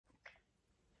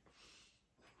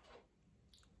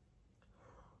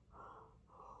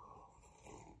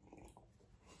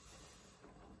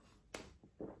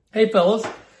Hey fellas,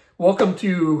 welcome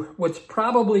to what's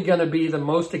probably going to be the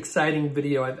most exciting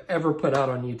video I've ever put out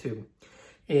on YouTube.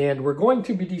 And we're going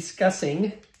to be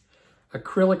discussing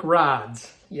acrylic rods.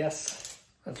 Yes,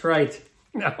 that's right.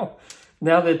 Now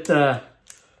that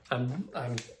I'm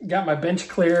got my bench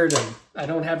cleared and I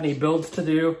don't have any builds to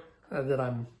do that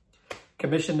I'm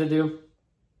commissioned to do,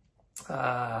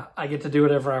 I get to do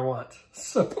whatever I want.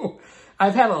 So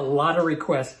I've had a lot of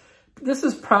requests. This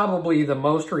is probably the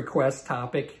most request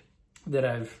topic that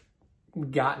I've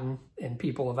gotten and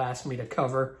people have asked me to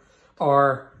cover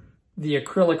are the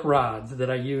acrylic rods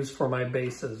that I use for my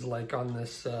bases, like on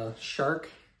this shark.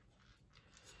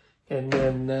 And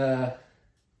then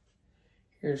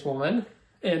here's one.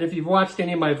 And if you've watched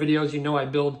any of my videos, you know I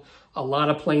build a lot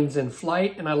of planes in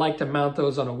flight, and I like to mount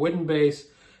those on a wooden base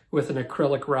with an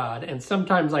acrylic rod. And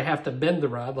sometimes I have to bend the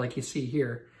rod, like you see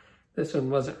here. This one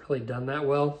wasn't really done that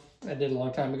well. I did a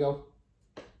long time ago.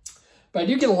 But I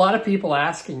do get a lot of people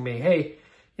asking me, hey,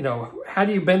 you know, how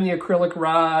do you bend the acrylic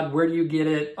rod? Where do you get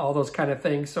it? All those kind of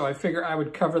things. So I figure I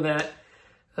would cover that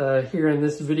here in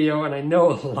this video. And I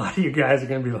know a lot of you guys are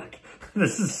going to be like,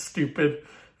 this is stupid.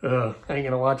 I ain't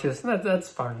going to watch this. And that's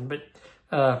fine. But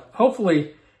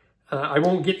hopefully I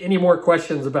won't get any more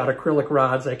questions about acrylic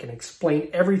rods. I can explain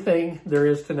everything there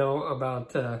is to know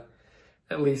about,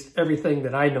 at least everything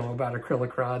that I know about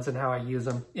acrylic rods and how I use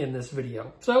them in this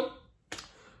video. So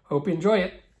hope you enjoy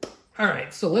it. All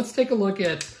right, so let's take a look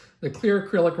at the clear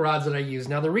acrylic rods that I use.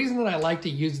 Now, the reason that I like to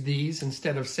use these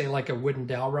instead of, say, like a wooden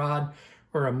dowel rod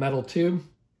or a metal tube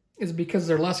is because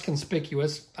they're less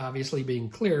conspicuous, obviously being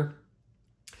clear,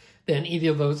 than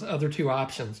either of those other two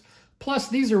options. Plus,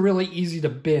 these are really easy to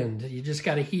bend. You just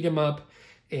got to heat them up,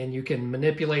 and you can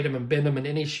manipulate them and bend them in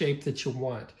any shape that you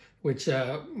want, which you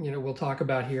know, we'll talk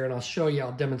about here, and I'll show you.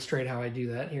 I'll demonstrate how I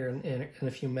do that here in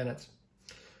a few minutes.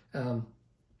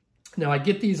 Now, I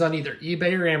get these on either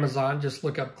eBay or Amazon. Just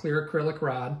look up clear acrylic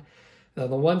rod. The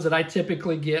ones that I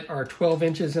typically get are 12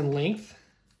 inches in length.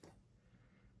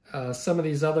 Some of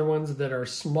these other ones that are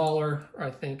smaller, I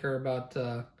think, are about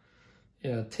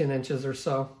 10 inches or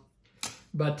so.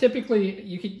 But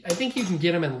typically, I think you can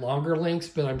get them in longer lengths,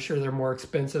 but I'm sure they're more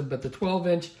expensive. But the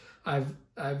 12-inch,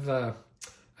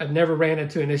 I've never ran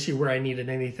into an issue where I needed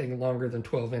anything longer than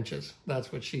 12 inches.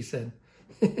 That's what she said.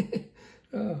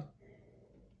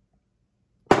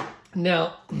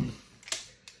 Now,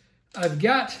 I've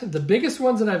got the biggest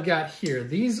ones that I've got here.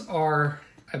 These are,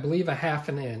 I believe, a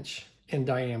 1/2 inch in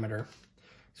diameter.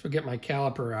 So get my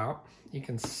caliper out. You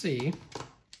can see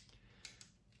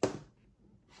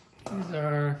these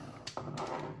are,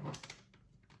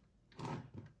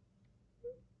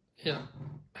 yeah,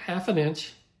 1/2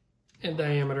 inch in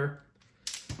diameter.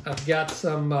 I've got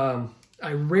some,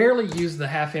 I rarely use the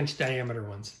 1/2 inch diameter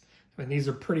ones. I mean, these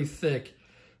are pretty thick.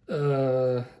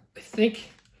 I think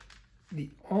the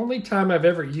only time I've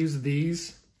ever used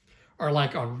these are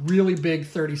like on really big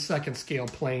 32nd scale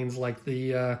planes, like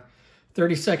the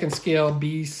 32nd scale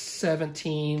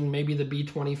B17, maybe the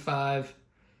B25,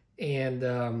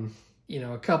 and you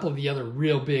know, a couple of the other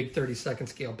real big 32nd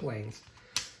scale planes.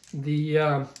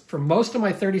 For most of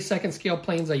my 32nd scale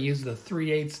planes, I use the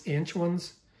 3/8 inch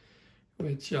ones,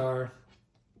 which are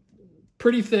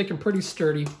pretty thick and pretty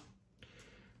sturdy.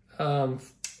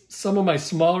 Some of my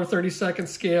smaller 32nd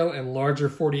scale and larger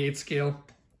 48 scale,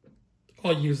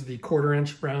 I'll use the 1/4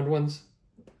 inch round ones.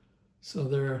 So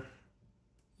they're a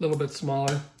little bit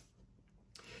smaller.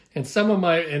 And some of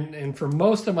my, and for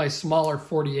most of my smaller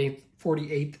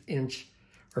 48 inch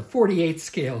or 48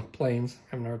 scale planes,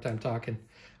 I'm having a hard time talking,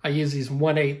 I use these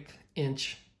 1/8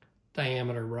 inch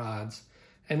diameter rods.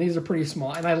 And these are pretty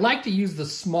small. And I like to use the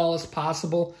smallest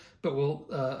possible, but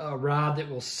a rod that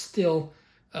will still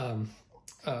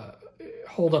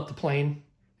hold up the plane.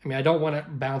 I mean, I don't want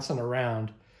it bouncing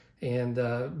around, and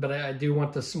but I do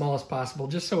want the smallest possible,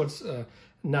 just so it's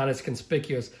not as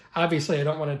conspicuous. Obviously, I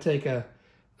don't want to take a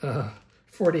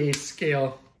 48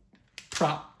 scale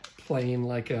prop plane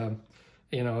like a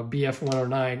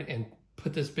BF-109 and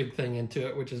put this big thing into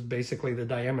it, which is basically the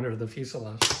diameter of the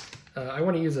fuselage. I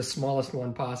want to use the smallest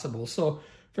one possible. So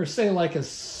for, say, like a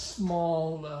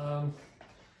small, I'm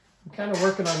kind of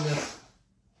working on this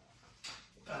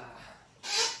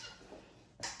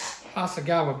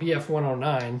Hasegawa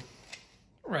BF-109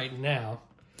 right now.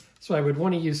 So I would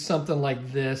want to use something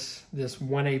like this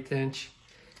 1/8 inch.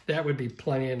 That would be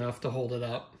plenty enough to hold it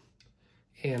up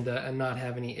and not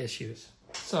have any issues.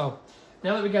 So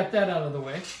now that we got that out of the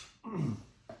way,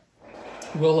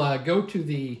 we'll go to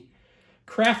the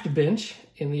craft bench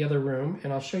in the other room,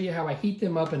 and I'll show you how I heat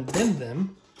them up and bend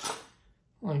them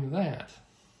like that.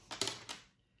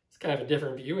 It's kind of a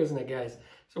different view, isn't it, guys?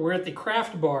 So we're at the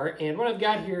Craft Bar, and what I've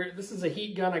got here, this is a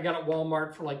heat gun I got at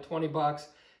Walmart for like 20 bucks.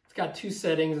 It's got 2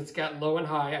 settings. It's got low and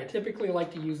high. I typically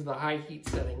like to use the high heat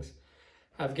settings.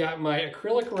 I've got my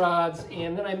acrylic rods,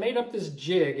 and then I made up this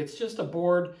jig. It's just a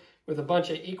board with a bunch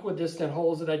of equidistant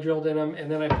holes that I drilled in them,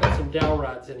 and then I put some dowel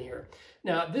rods in here.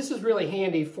 Now, this is really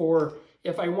handy for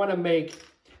if I want to make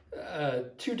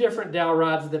 2 different dowel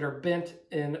rods that are bent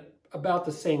in about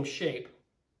the same shape.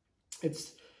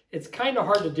 It's kind of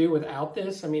hard to do without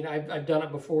this. I mean, I've done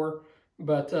it before,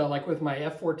 but like with my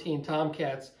F-14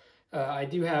 Tomcats, I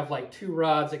do have like 2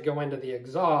 rods that go into the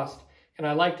exhaust, and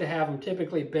I like to have them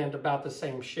typically bent about the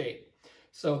same shape.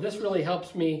 So this really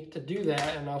helps me to do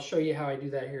that, and I'll show you how I do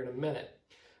that here in a minute.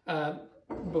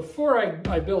 Before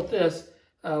I built this,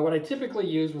 what I typically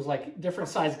used was like different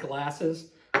size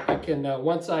glasses. I can,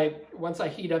 once I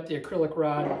heat up the acrylic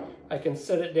rod, I can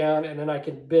set it down and then I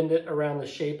can bend it around the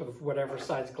shape of whatever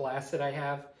size glass that I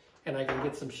have, and I can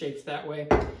get some shapes that way.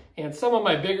 And some of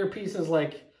my bigger pieces,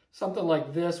 like something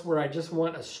like this where I just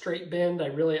want a straight bend,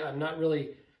 I'm not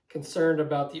really concerned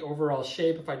about the overall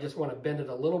shape. If I just want to bend it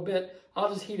a little bit,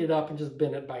 I'll just heat it up and just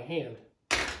bend it by hand.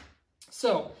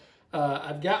 So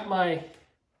I've got my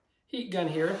heat gun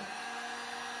here.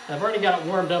 I've already got it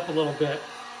warmed up a little bit,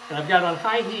 and I've got it on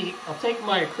high heat. I'll take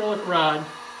my acrylic rod,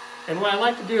 and what I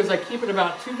like to do is I keep it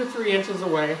about 2 to 3 inches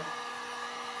away,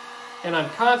 and I'm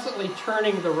constantly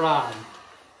turning the rod.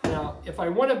 Now, if I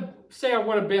want to, say I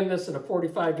want to bend this at a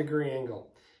 45-degree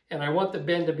angle, and I want the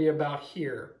bend to be about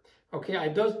here. Okay, I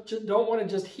don't want to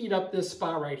just heat up this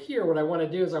spot right here. What I want to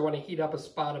do is I want to heat up a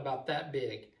spot about that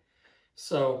big.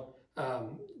 So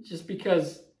just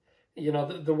because, you know,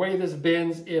 the way this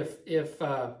bends, if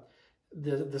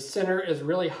the center is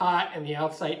really hot and the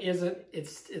outside isn't,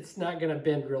 it's not going to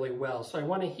bend really well. So I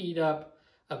want to heat up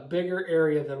a bigger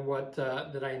area than what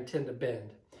that I intend to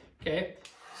bend. Okay,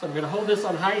 so I'm going to hold this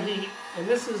on high heat, and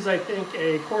this is, I think,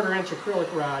 a 1/4 inch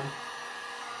acrylic rod.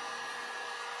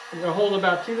 I'm going to hold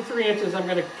about 2 to 3 inches. I'm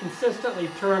going to consistently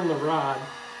turn the rod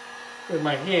with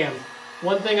my hand.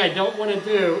 One thing I don't want to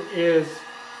do is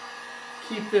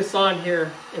keep this on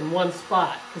here in one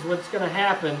spot, because what's going to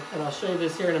happen, and I'll show you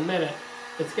this here in a minute,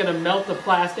 it's going to melt the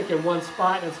plastic in one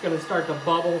spot and it's going to start to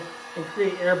bubble and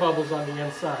create air bubbles on the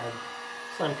inside.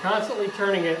 So I'm constantly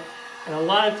turning it, and a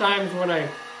lot of times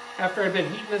after I've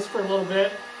been heating this for a little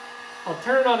bit, I'll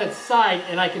turn it on its side,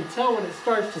 and I can tell when it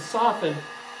starts to soften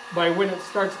by when it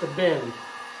starts to bend.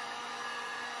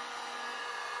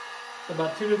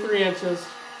 About 2 to 3 inches.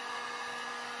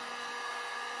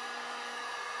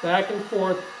 Back and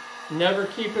forth, never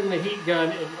keeping the heat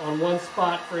gun on one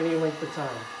spot for any length of time.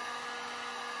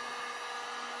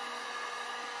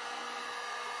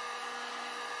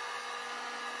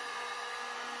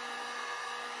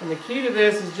 And the key to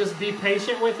this is just be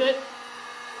patient with it.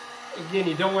 Again,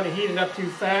 you don't want to heat it up too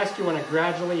fast. You want to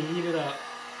gradually heat it up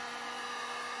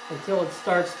until it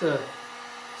starts to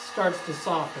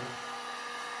soften.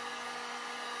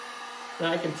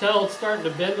 Now I can tell it's starting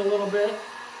to bend a little bit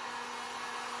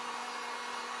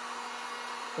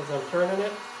as I'm turning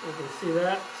it. You can see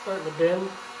that starting to bend.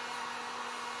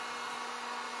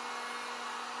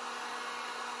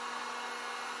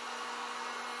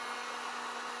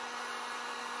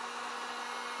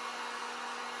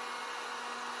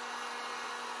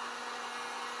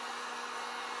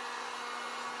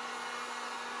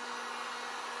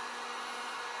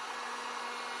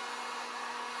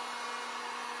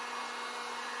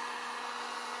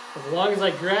 As long as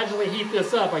I gradually heat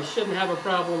this up, I shouldn't have a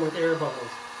problem with air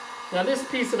bubbles. Now this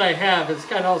piece that I have is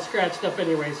kind of all scratched up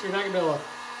anyway, so you're not going to be able to,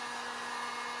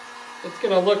 it's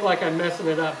going to look like I'm messing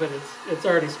it up, but it's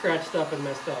already scratched up and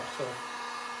messed up, so.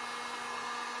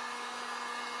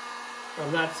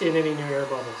 I'm not seeing any new air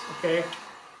bubbles, okay?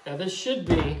 Now this should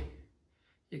be,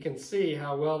 you can see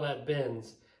how well that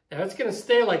bends. Now it's going to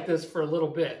stay like this for a little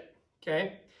bit,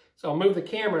 okay? So I'll move the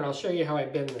camera and I'll show you how I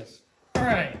bend this. All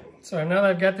right. So now that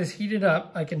I've got this heated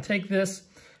up, I can take this,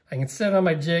 I can set it on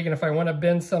my jig, and if I want to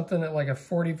bend something at like a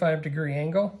 45-degree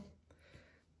angle,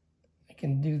 I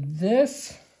can do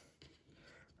this.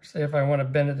 Say if I want to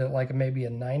bend it at like maybe a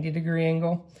 90-degree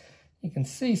angle, you can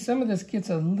see some of this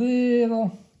gets a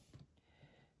little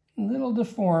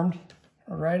deformed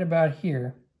right about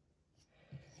here.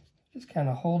 Just kind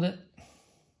of hold it.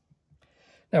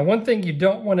 Now, one thing you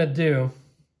don't want to do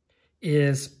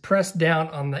is press down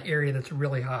on the area that's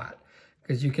really hot,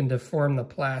 because you can deform the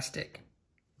plastic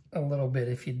a little bit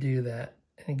if you do that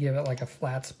and give it like a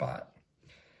flat spot.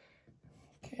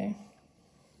 Okay.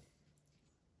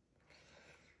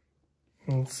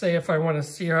 And say if I want to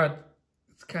see how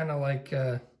it's kind of like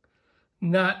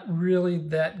not really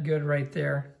that good right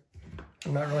there,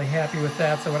 I'm not really happy with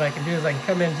that, so what I can do is I can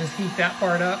come in and just heat that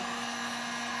part up.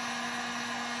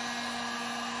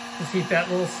 Just heat that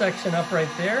little section up right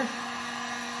there.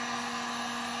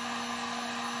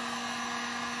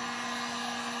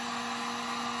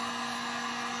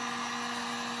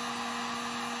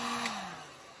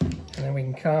 And then we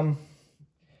can come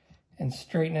and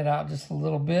straighten it out just a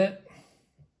little bit.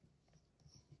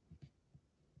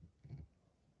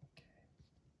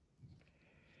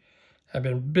 I've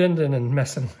been bending and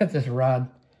messing with this rod,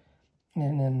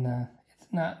 and then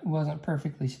it wasn't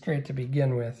perfectly straight to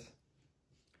begin with.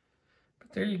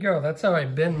 But there you go. That's how I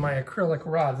bend my acrylic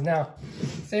rods. Now,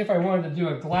 say if I wanted to do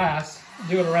a glass,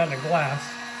 do it around a glass.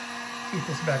 Heat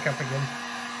this back up again.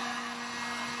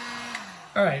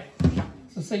 All right.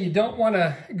 So say you don't want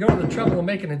to go to the trouble of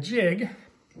making a jig.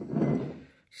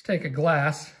 Just take a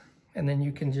glass, and then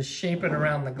you can just shape it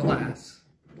around the glass.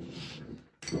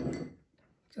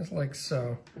 Just like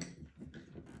so.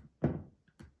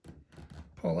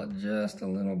 Pull it just a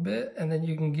little bit, and then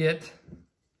you can get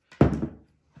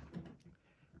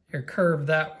your curve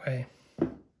that way.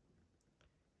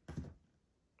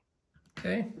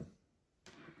 Okay?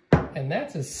 And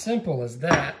that's as simple as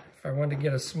that. If I wanted to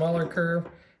get a smaller curve,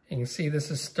 you can see this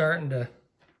is starting to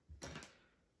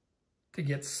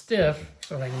get stiff.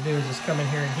 So what I can do is just come in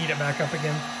here and heat it back up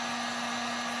again.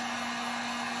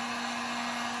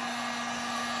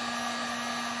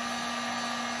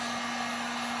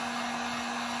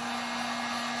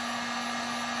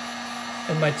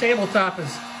 And my tabletop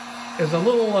is a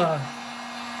little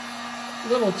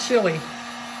chilly.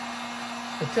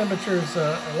 The temperature's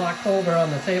a lot colder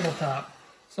on the tabletop,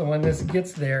 so when this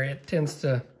gets there, it tends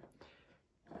to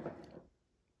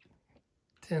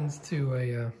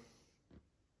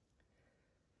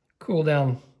cool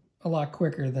down a lot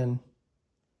quicker than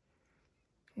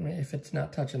if it's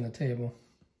not touching the table.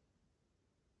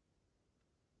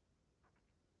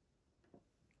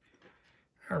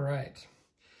 All right.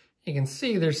 You can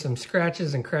see there's some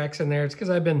scratches and cracks in there. It's because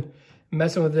I've been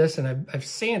messing with this, and I've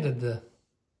sanded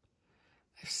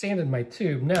my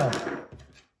tube. Now,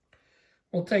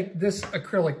 we'll take this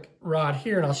acrylic rod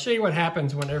here, and I'll show you what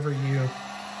happens whenever you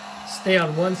stay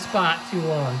on one spot too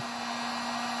long.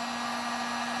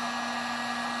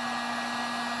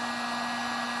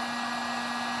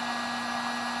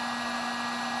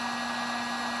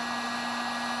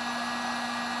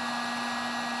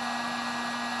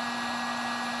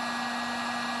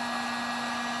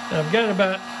 I've got it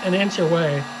about an inch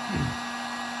away,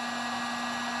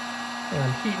 and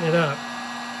I'm heating it up.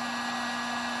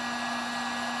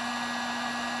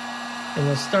 And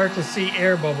you'll start to see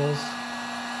air bubbles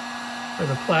where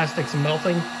the plastic's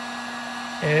melting.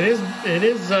 And it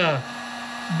is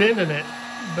bending it,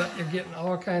 but you're getting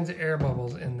all kinds of air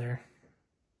bubbles in there.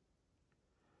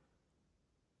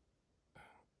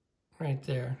 Right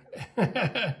there.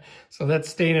 So that's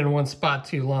staying in one spot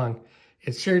too long.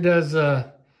 It sure does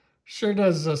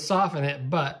soften it,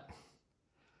 but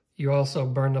you also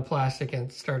burn the plastic and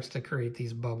it starts to create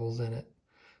these bubbles in it.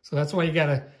 So that's why you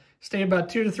gotta stay about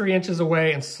 2 to 3 inches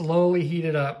away and slowly heat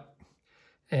it up,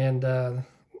 and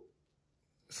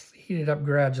heat it up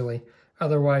gradually.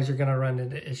 Otherwise, you're gonna run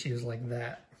into issues like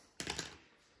that.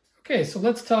 Okay, so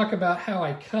let's talk about how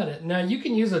I cut it. Now, you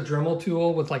can use a Dremel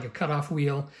tool with like a cutoff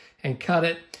wheel and cut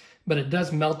it, but it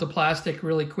does melt the plastic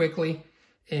really quickly.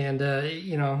 And,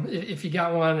 you know, if you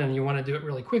got one and you want to do it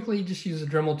really quickly, just use a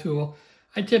Dremel tool.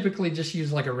 I typically just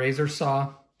use like a razor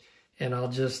saw, and I'll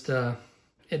just,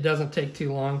 it doesn't take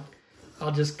too long.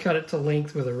 I'll just cut it to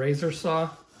length with a razor saw,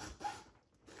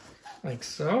 like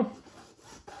so.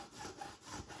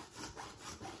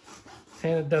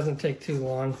 And it doesn't take too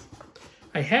long.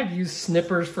 I have used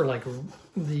snippers for like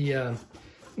the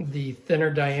thinner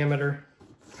diameter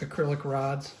acrylic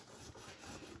rods,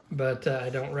 but I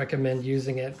don't recommend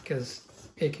using it because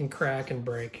it can crack and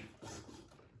break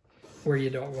where you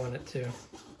don't want it to.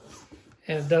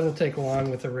 And it doesn't take long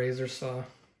with a razor saw.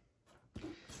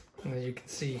 And as you can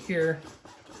see here,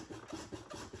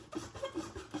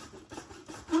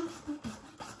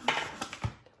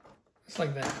 just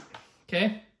like that,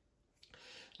 okay?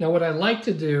 Now what I like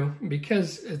to do,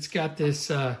 because it's got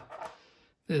this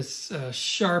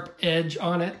sharp edge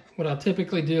on it, what I'll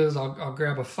typically do is I'll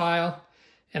grab a file,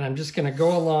 and I'm just gonna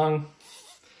go along,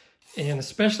 and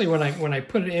especially when I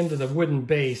put it into the wooden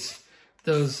base,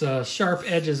 those sharp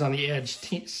edges on the edge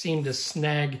seem to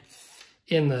snag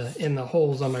in the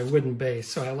holes on my wooden base.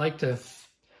 So I like to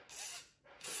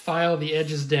file the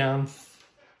edges down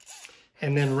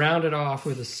and then round it off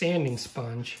with a sanding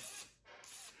sponge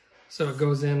so it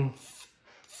goes in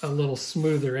a little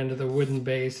smoother into the wooden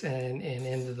base and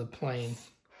into the plane.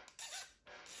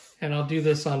 And I'll do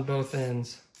this on both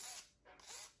ends.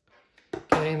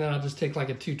 Okay, and then I'll just take like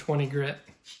a 220 grit.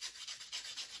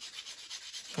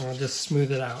 And I'll just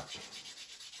smooth it out.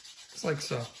 Just like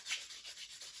so.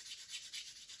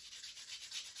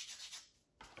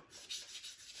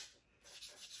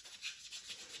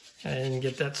 I didn't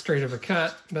get that straight of a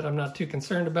cut, but I'm not too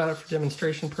concerned about it for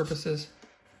demonstration purposes.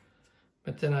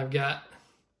 But then I've got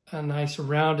a nice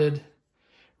rounded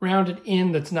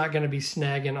end that's not going to be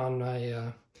snagging on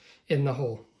my in the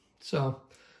hole. So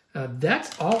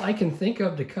that's all I can think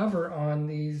of to cover on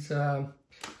these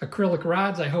acrylic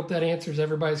rods. I hope that answers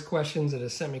everybody's questions that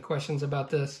has sent me questions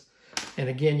about this. And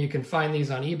again, you can find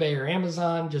these on eBay or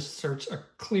Amazon. Just search a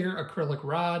clear acrylic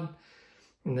rod.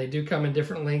 And they do come in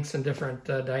different lengths and different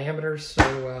diameters.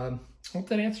 So I hope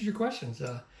that answers your questions.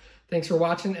 Thanks for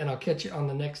watching, and I'll catch you on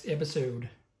the next episode.